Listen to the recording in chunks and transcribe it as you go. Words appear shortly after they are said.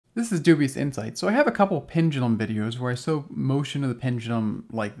This is Dubious Insight. So I have a couple pendulum videos where I show motion of the pendulum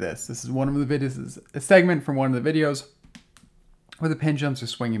like this. This is one of the videos, this is a segment from one of the videos where the pendulums are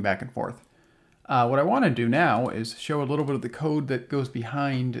swinging back and forth. What I want to do now is show a little bit of the code that goes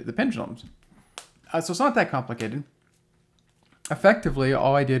behind the pendulums. So it's not that complicated. Effectively,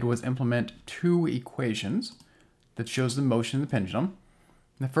 all I did was implement two equations that shows the motion of the pendulum.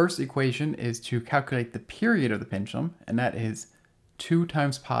 The first equation is to calculate the period of the pendulum, and that is 2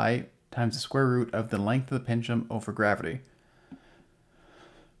 times pi times the square root of the length of the pendulum over gravity.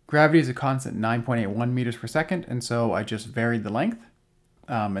 Gravity is a constant 9.81 meters per second, and so I just varied the length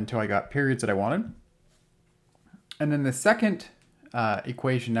until I got periods that I wanted. And then the second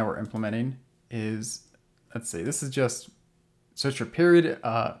equation that we're implementing is, let's see, this is just search for period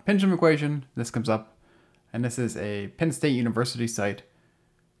pendulum equation. This comes up, and this is a Penn State University site.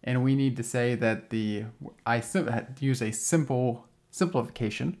 And we need to say that I use a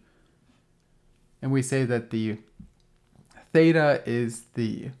simplification, and we say that the theta is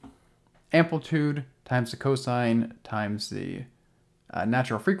the amplitude times the cosine times the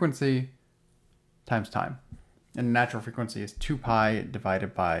natural frequency times time. And the natural frequency is 2 pi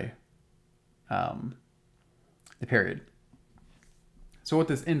divided by the period. So what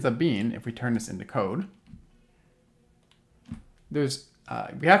this ends up being, if we turn this into code,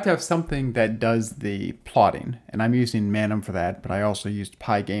 we have to have something that does the plotting, and I'm using Manim for that, but I also used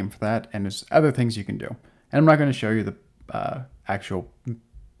Pygame for that, and there's other things you can do. And I'm not going to show you the actual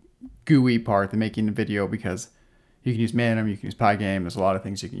GUI part, the making the video, because you can use Manim, you can use Pygame, there's a lot of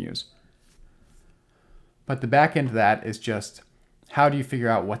things you can use. But the back end of that is just, how do you figure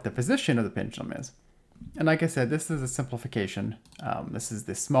out what the position of the pendulum is? And like I said, this is a simplification. This is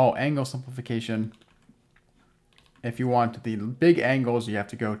the small angle simplification. If you want the big angles, you have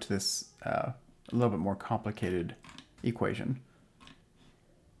to go to this a little bit more complicated equation.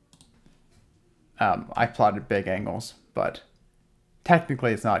 I plotted big angles, but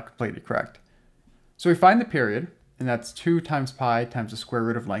technically it's not completely correct. So we find the period, and that's 2 times pi times the square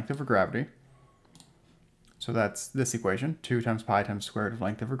root of length over gravity. So that's this equation, 2 times pi times the square root of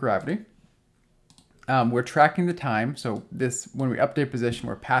length over gravity. We're tracking the time, so when we update position,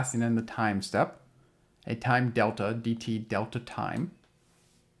 we're passing in the time step. A time delta, dt delta time.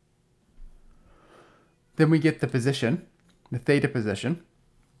 Then we get the position, the theta position.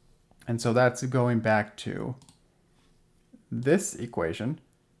 And so that's going back to this equation.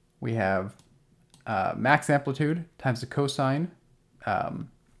 We have max amplitude times the cosine. And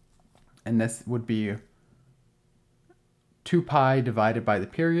this would be 2 pi divided by the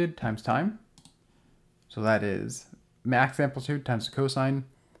period times time. So that is max amplitude times the cosine,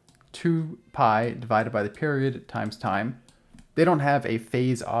 2 pi divided by the period times time. They don't have a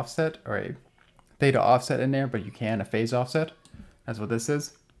phase offset or a theta offset in there, but you can a phase offset. That's what this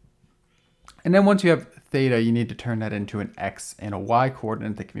is. And then once you have theta, you need to turn that into an x and a y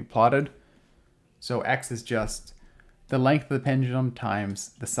coordinate that can be plotted. So x is just the length of the pendulum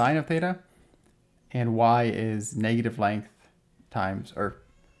times the sine of theta, and y is negative length times, or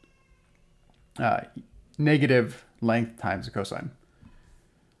negative length times the cosine.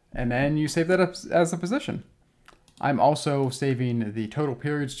 And then you save that up as a position. I'm also saving the total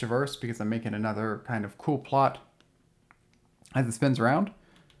periods traversed because I'm making another kind of cool plot as it spins around.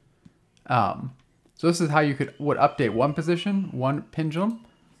 So this is how you would update one position, one pendulum.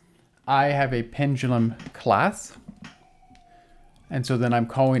 I have a pendulum class. And so then I'm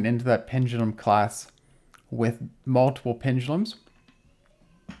calling into that pendulum class with multiple pendulums.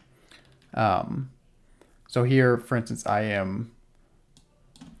 So here, for instance, I am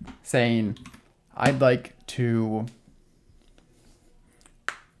saying I'd like to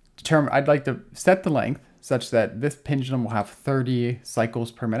set the length such that this pendulum will have 30 cycles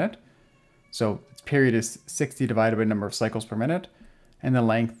per minute. So its period is 60 divided by the number of cycles per minute, and the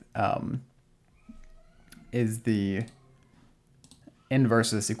length is the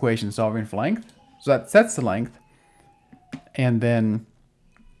inverse of this equation solving for length. So that sets the length, and then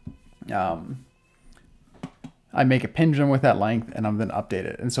I make a pendulum with that length, and I'm then update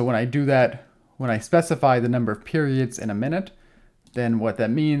it. And so when I do that, when I specify the number of periods in a minute, then what that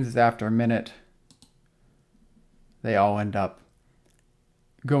means is after a minute, they all end up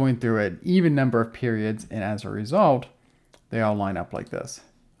going through an even number of periods, and as a result, they all line up like this.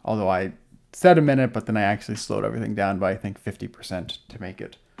 Although I said a minute, but then I actually slowed everything down by, I think, 50% to make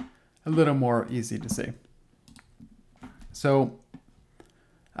it a little more easy to see. So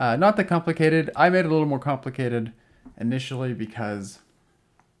not that complicated. I made it a little more complicated initially because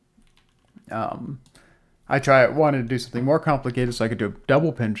I wanted to do something more complicated so I could do a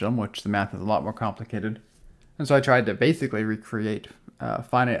double pendulum, which the math is a lot more complicated. And so I tried to basically recreate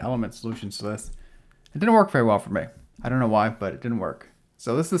finite element solutions to this. It didn't work very well for me. I don't know why, but it didn't work.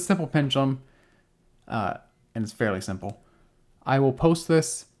 So this is a simple pendulum, and it's fairly simple. I will post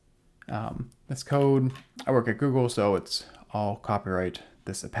this this code. I work at Google, so it's all copyright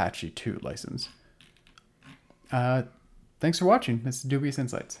this Apache 2 license. Thanks for watching. This is Dubious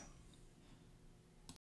Insights.